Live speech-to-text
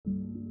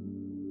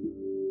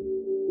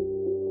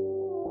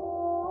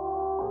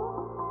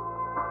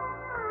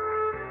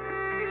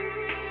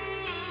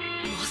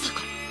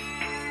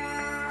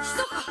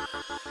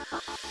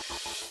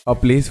A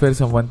place where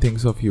someone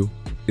thinks of you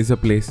is a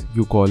place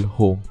you call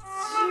home.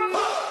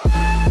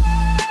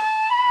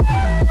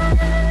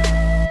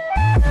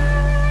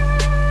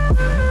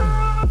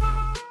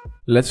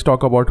 Let's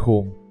talk about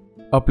home,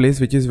 a place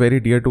which is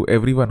very dear to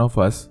every one of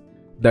us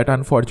that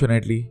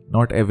unfortunately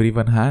not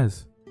everyone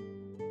has.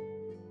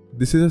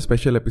 This is a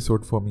special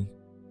episode for me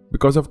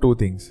because of two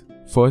things.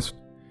 First,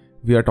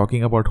 we are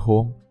talking about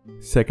home.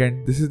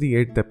 Second, this is the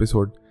 8th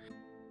episode,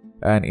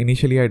 and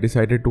initially I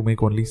decided to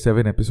make only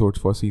 7 episodes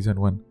for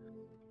season 1.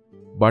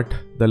 But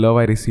the love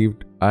I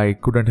received, I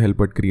couldn't help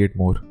but create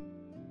more.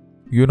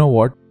 You know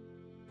what?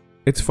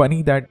 It's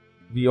funny that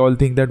we all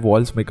think that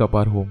walls make up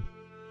our home.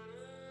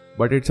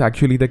 But it's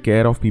actually the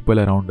care of people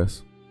around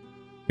us.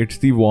 It's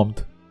the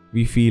warmth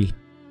we feel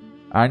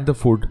and the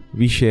food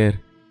we share.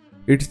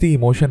 It's the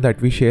emotion that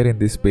we share in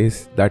this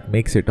space that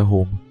makes it a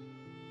home.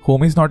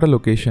 Home is not a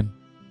location,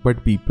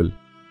 but people.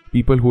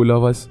 People who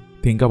love us,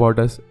 think about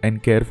us,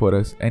 and care for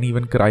us, and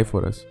even cry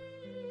for us.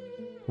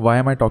 Why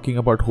am I talking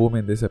about home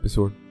in this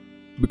episode?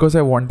 Because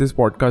I want this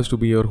podcast to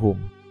be your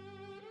home.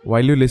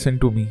 While you listen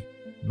to me,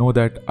 know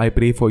that I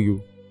pray for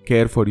you,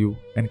 care for you,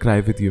 and cry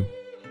with you.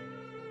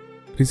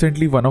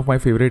 Recently, one of my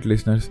favorite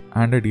listeners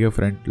and a dear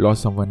friend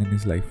lost someone in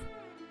his life.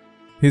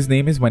 His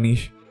name is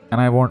Manish,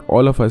 and I want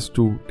all of us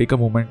to take a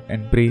moment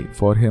and pray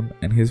for him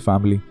and his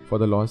family for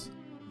the loss.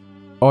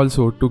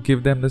 Also, to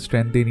give them the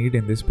strength they need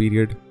in this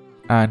period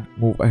and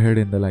move ahead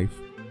in their life.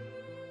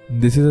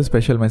 This is a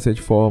special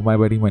message for my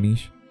buddy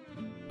Manish.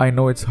 I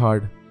know it's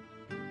hard,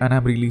 and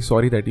I'm really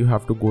sorry that you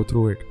have to go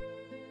through it.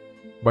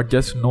 But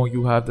just know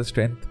you have the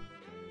strength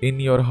in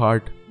your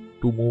heart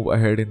to move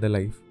ahead in the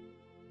life.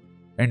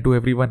 And to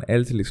everyone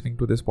else listening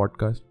to this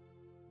podcast,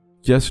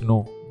 just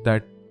know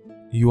that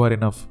you are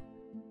enough.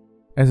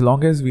 As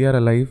long as we are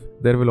alive,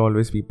 there will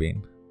always be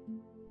pain.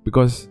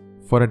 Because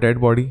for a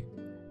dead body,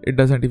 it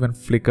doesn't even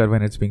flicker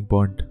when it's being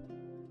burnt.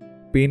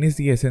 Pain is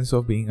the essence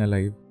of being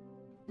alive.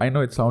 I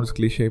know it sounds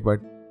cliche, but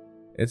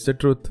it's the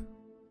truth.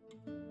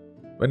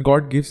 When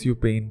God gives you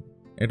pain,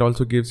 it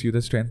also gives you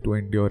the strength to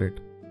endure it.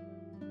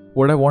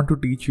 What I want to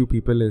teach you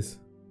people is,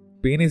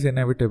 pain is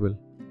inevitable,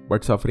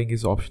 but suffering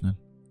is optional.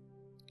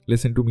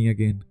 Listen to me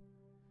again.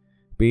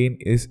 Pain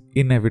is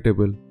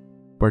inevitable,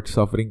 but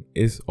suffering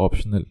is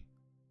optional.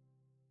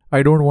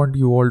 I don't want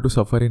you all to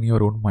suffer in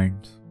your own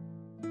minds.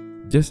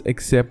 Just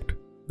accept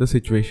the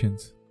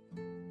situations.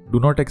 Do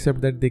not accept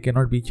that they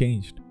cannot be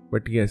changed.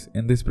 But yes,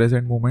 in this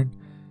present moment,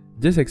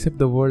 just accept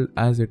the world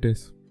as it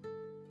is.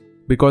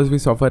 Because we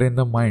suffer in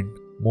the mind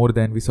more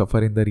than we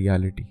suffer in the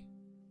reality.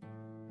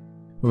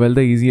 Well, the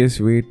easiest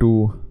way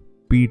to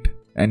beat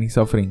any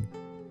suffering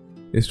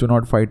is to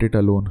not fight it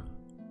alone.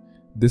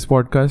 This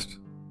podcast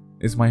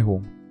is my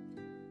home,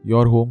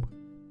 your home,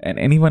 and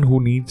anyone who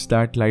needs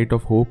that light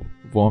of hope,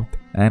 warmth,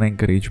 and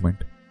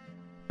encouragement.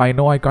 I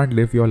know I can't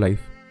live your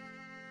life.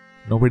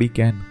 Nobody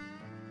can.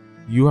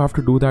 You have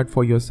to do that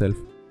for yourself.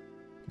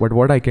 But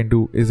what I can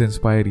do is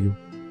inspire you.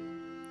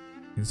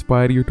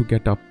 Inspire you to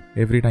get up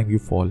every time you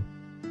fall.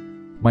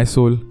 My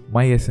soul,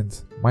 my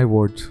essence, my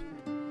words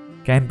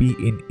can be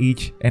in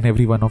each and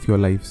every one of your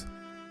lives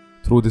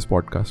through this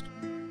podcast.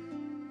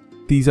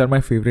 These are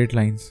my favorite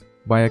lines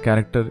by a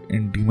character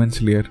in Demon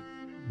Slayer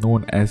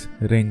known as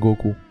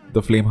Rengoku,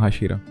 the Flame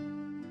Hashira.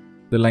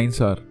 The lines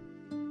are,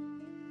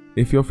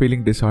 if you're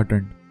feeling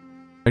disheartened,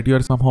 that you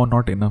are somehow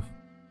not enough,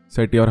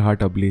 set your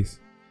heart ablaze.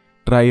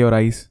 Dry your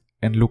eyes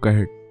and look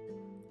ahead.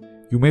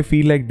 You may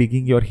feel like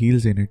digging your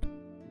heels in it,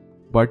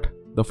 but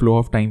the flow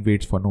of time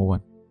waits for no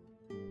one.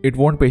 It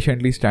won't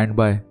patiently stand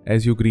by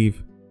as you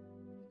grieve,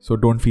 so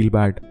don't feel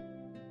bad.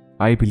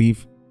 I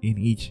believe in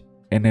each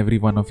and every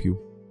one of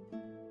you.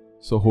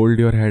 So hold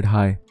your head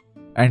high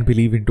and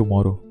believe in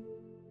tomorrow.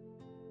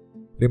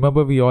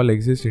 Remember, we all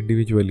exist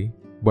individually,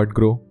 but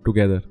grow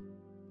together.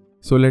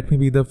 So let me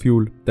be the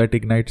fuel that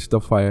ignites the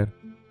fire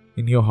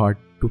in your heart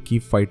to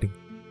keep fighting.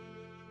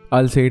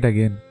 I'll say it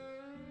again.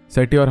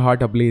 Set your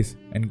heart ablaze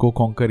and go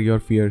conquer your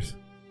fears.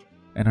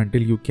 And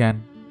until you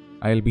can,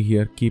 I'll be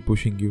here, keep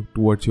pushing you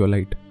towards your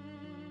light.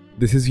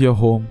 This is your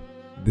home.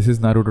 This is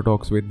Naruto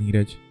Talks with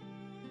Neeraj.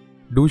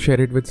 Do share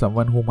it with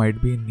someone who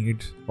might be in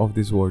need of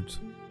these words.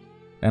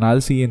 And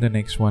I'll see you in the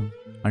next one.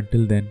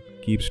 Until then,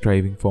 keep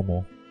striving for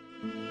more.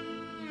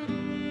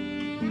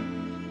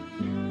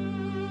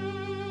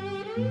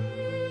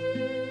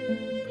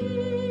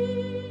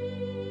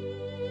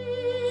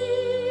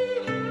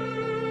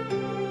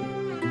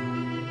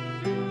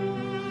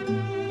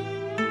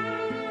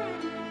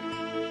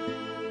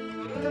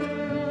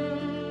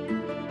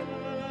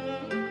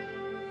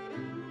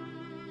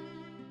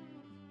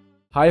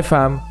 Hi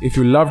fam, if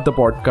you loved the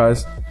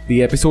podcast,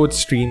 the episodes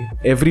stream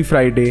every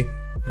Friday.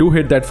 Do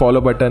hit that follow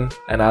button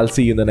and I'll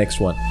see you in the next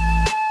one.